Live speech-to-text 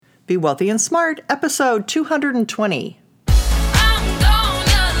Be Wealthy and Smart, episode 220.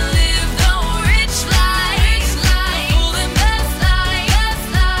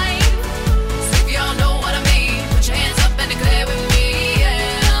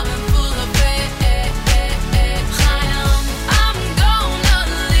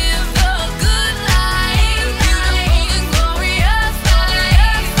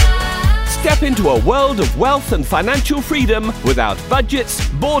 Step into a world of wealth and financial freedom without budgets,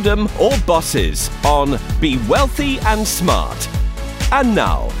 boredom, or bosses on Be Wealthy and Smart. And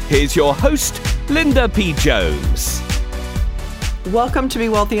now, here's your host, Linda P. Jones. Welcome to Be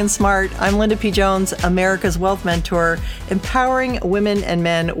Wealthy and Smart. I'm Linda P. Jones, America's Wealth Mentor, empowering women and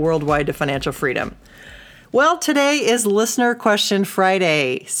men worldwide to financial freedom. Well, today is Listener Question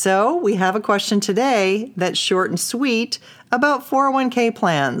Friday. So we have a question today that's short and sweet about 401k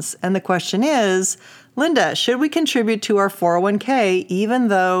plans. And the question is, Linda, should we contribute to our 401k even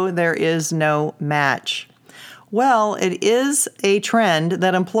though there is no match? Well, it is a trend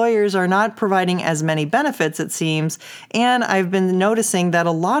that employers are not providing as many benefits, it seems. And I've been noticing that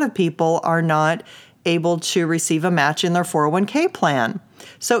a lot of people are not able to receive a match in their 401k plan.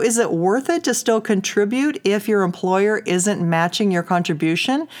 So is it worth it to still contribute if your employer isn't matching your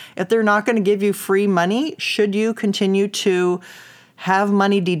contribution? If they're not going to give you free money, should you continue to have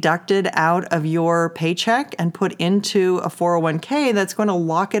money deducted out of your paycheck and put into a 401k that's going to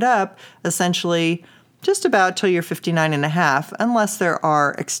lock it up essentially just about till you're 59 and a half, unless there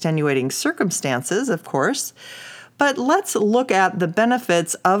are extenuating circumstances, of course. But let's look at the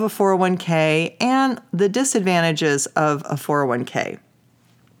benefits of a 401k and the disadvantages of a 401k.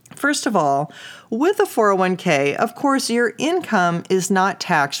 First of all, with a 401k, of course, your income is not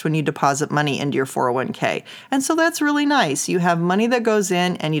taxed when you deposit money into your 401k. And so that's really nice. You have money that goes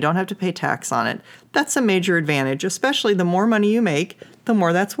in and you don't have to pay tax on it. That's a major advantage, especially the more money you make, the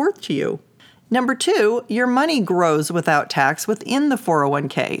more that's worth to you. Number two, your money grows without tax within the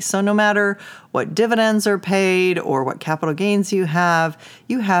 401k. So no matter what dividends are paid or what capital gains you have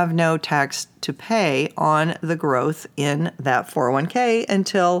no tax to pay on the growth in that 401k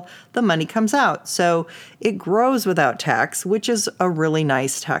until the money comes out. So it grows without tax, which is a really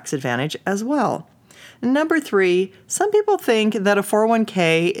nice tax advantage as well. Number three, some people think that a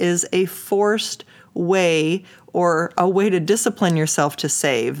 401k is a forced way or a way to discipline yourself to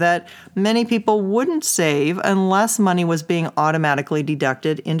save, that many people wouldn't save unless money was being automatically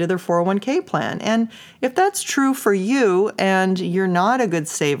deducted into their 401k plan. And if that's true for you and you're not a good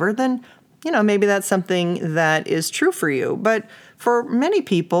saver, then maybe that's something that is true for you. But for many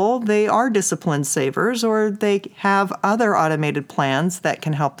people, they are disciplined savers or they have other automated plans that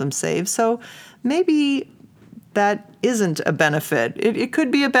can help them save. So maybe that isn't a benefit. It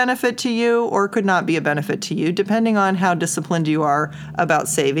could be a benefit to you or could not be a benefit to you, depending on how disciplined you are about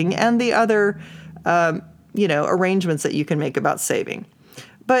saving and the other, arrangements that you can make about saving.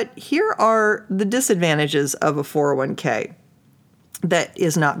 But here are the disadvantages of a 401k that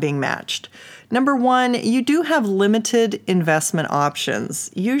is not being matched. Number one, you do have limited investment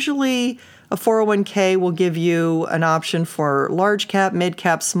options. Usually, a 401k will give you an option for large cap, mid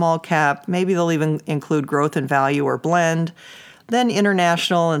cap, small cap. Maybe they'll even include growth and value or blend. Then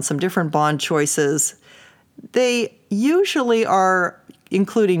international and some different bond choices. They usually are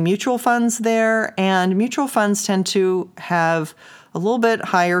including mutual funds there, and mutual funds tend to have a little bit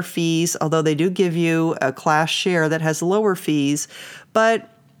higher fees, although they do give you a class share that has lower fees. But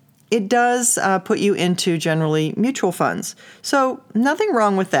it does put you into generally mutual funds. So nothing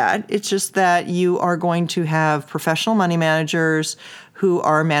wrong with that. It's just that you are going to have professional money managers who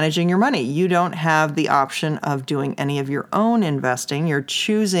are managing your money. You don't have the option of doing any of your own investing. You're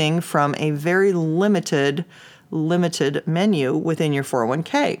choosing from a very limited menu within your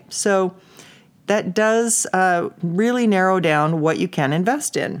 401k. So that does really narrow down what you can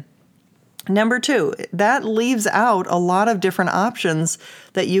invest in. Number two, that leaves out a lot of different options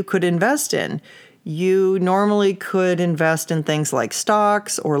that you could invest in. You normally could invest in things like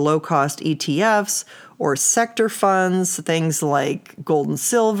stocks or low-cost ETFs or sector funds, things like gold and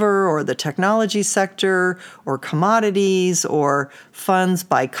silver or the technology sector or commodities or funds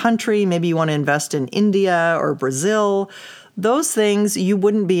by country. Maybe you want to invest in India or Brazil. Those things you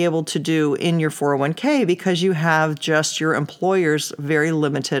wouldn't be able to do in your 401k because you have just your employer's very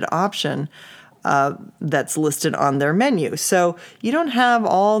limited option that's listed on their menu. So you don't have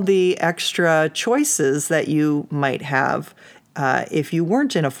all the extra choices that you might have if you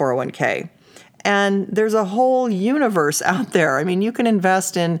weren't in a 401k. And there's a whole universe out there. I mean, you can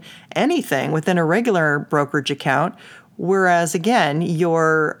invest in anything within a regular brokerage account Whereas again,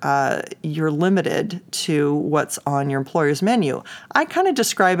 you're limited to what's on your employer's menu. I kind of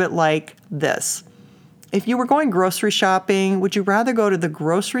describe it like this. If you were going grocery shopping, would you rather go to the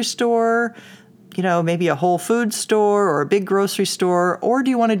grocery store, maybe a Whole Foods store or a big grocery store, or do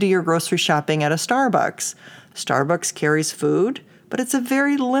you want to do your grocery shopping at a Starbucks? Starbucks carries food, but it's a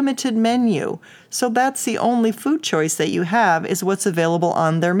very limited menu. So that's the only food choice that you have is what's available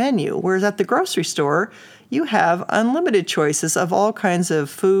on their menu. Whereas at the grocery store, you have unlimited choices of all kinds of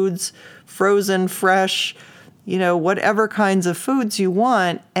foods, frozen, fresh, whatever kinds of foods you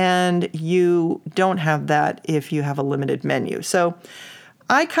want, and you don't have that if you have a limited menu. So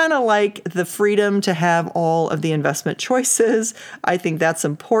I kind of like the freedom to have all of the investment choices. I think that's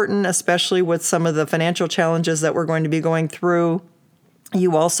important, especially with some of the financial challenges that we're going to be going through.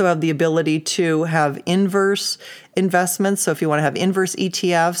 You also have the ability to have inverse investments. So if you want to have inverse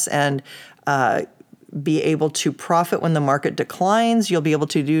ETFs and be able to profit when the market declines, you'll be able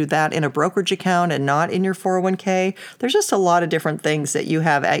to do that in a brokerage account and not in your 401k. There's just a lot of different things that you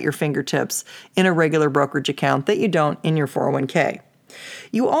have at your fingertips in a regular brokerage account that you don't in your 401k.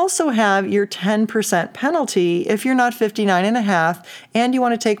 You also have your 10% penalty if you're not 59 and a half and you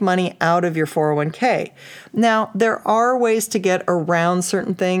want to take money out of your 401k. Now, there are ways to get around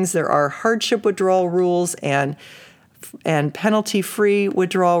certain things. There are hardship withdrawal rules and penalty-free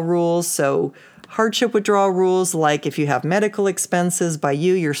withdrawal rules. So hardship withdrawal rules, like if you have medical expenses by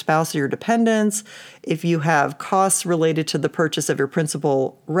you, your spouse, or your dependents, if you have costs related to the purchase of your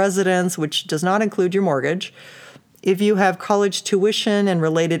principal residence, which does not include your mortgage, if you have college tuition and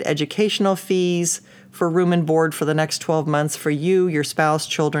related educational fees for room and board for the next 12 months for you, your spouse,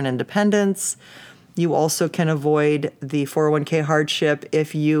 children, and dependents. You also can avoid the 401k hardship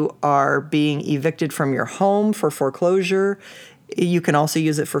if you are being evicted from your home for foreclosure. You can also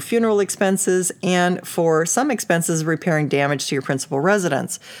use it for funeral expenses and for some expenses repairing damage to your principal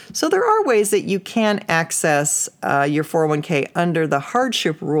residence. So there are ways that you can access your 401k under the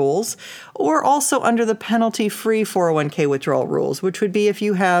hardship rules or also under the penalty-free 401k withdrawal rules, which would be if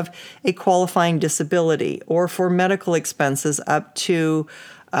you have a qualifying disability or for medical expenses up to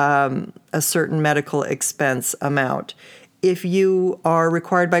a certain medical expense amount. If you are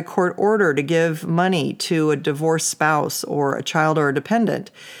required by court order to give money to a divorced spouse or a child or a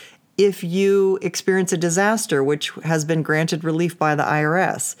dependent, if you experience a disaster which has been granted relief by the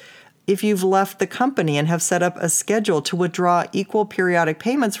IRS, if you've left the company and have set up a schedule to withdraw equal periodic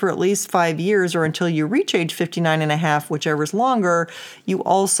payments for at least 5 years or until you reach age 59 and a half, whichever is longer, you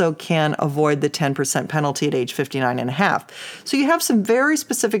also can avoid the 10% penalty at age 59 and a half. So you have some very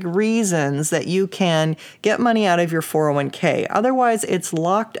specific reasons that you can get money out of your 401k. Otherwise, it's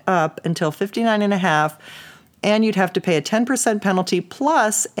locked up until 59 and a half, and you'd have to pay a 10% penalty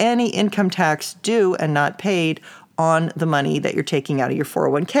plus any income tax due and not paid on the money that you're taking out of your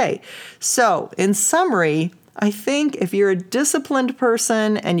 401k. So, in summary, I think if you're a disciplined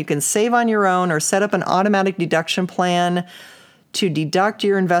person and you can save on your own or set up an automatic deduction plan to deduct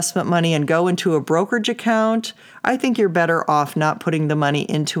your investment money and go into a brokerage account, I think you're better off not putting the money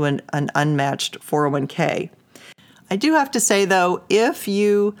into an unmatched 401k. I do have to say, though, if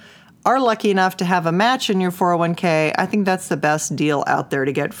you are lucky enough to have a match in your 401k, I think that's the best deal out there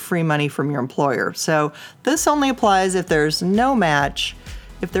to get free money from your employer. So this only applies if there's no match.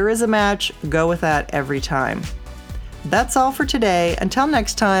 If there is a match, go with that every time. That's all for today. Until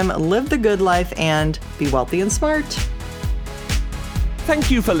next time, live the good life and be wealthy and smart. Thank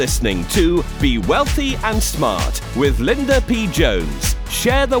you for listening to Be Wealthy and Smart with Linda P. Jones.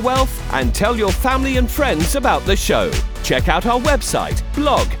 Share the wealth and tell your family and friends about the show. Check out our website,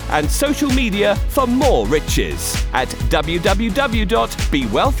 blog, and social media for more riches at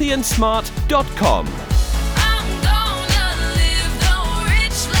www.bewealthyandsmart.com.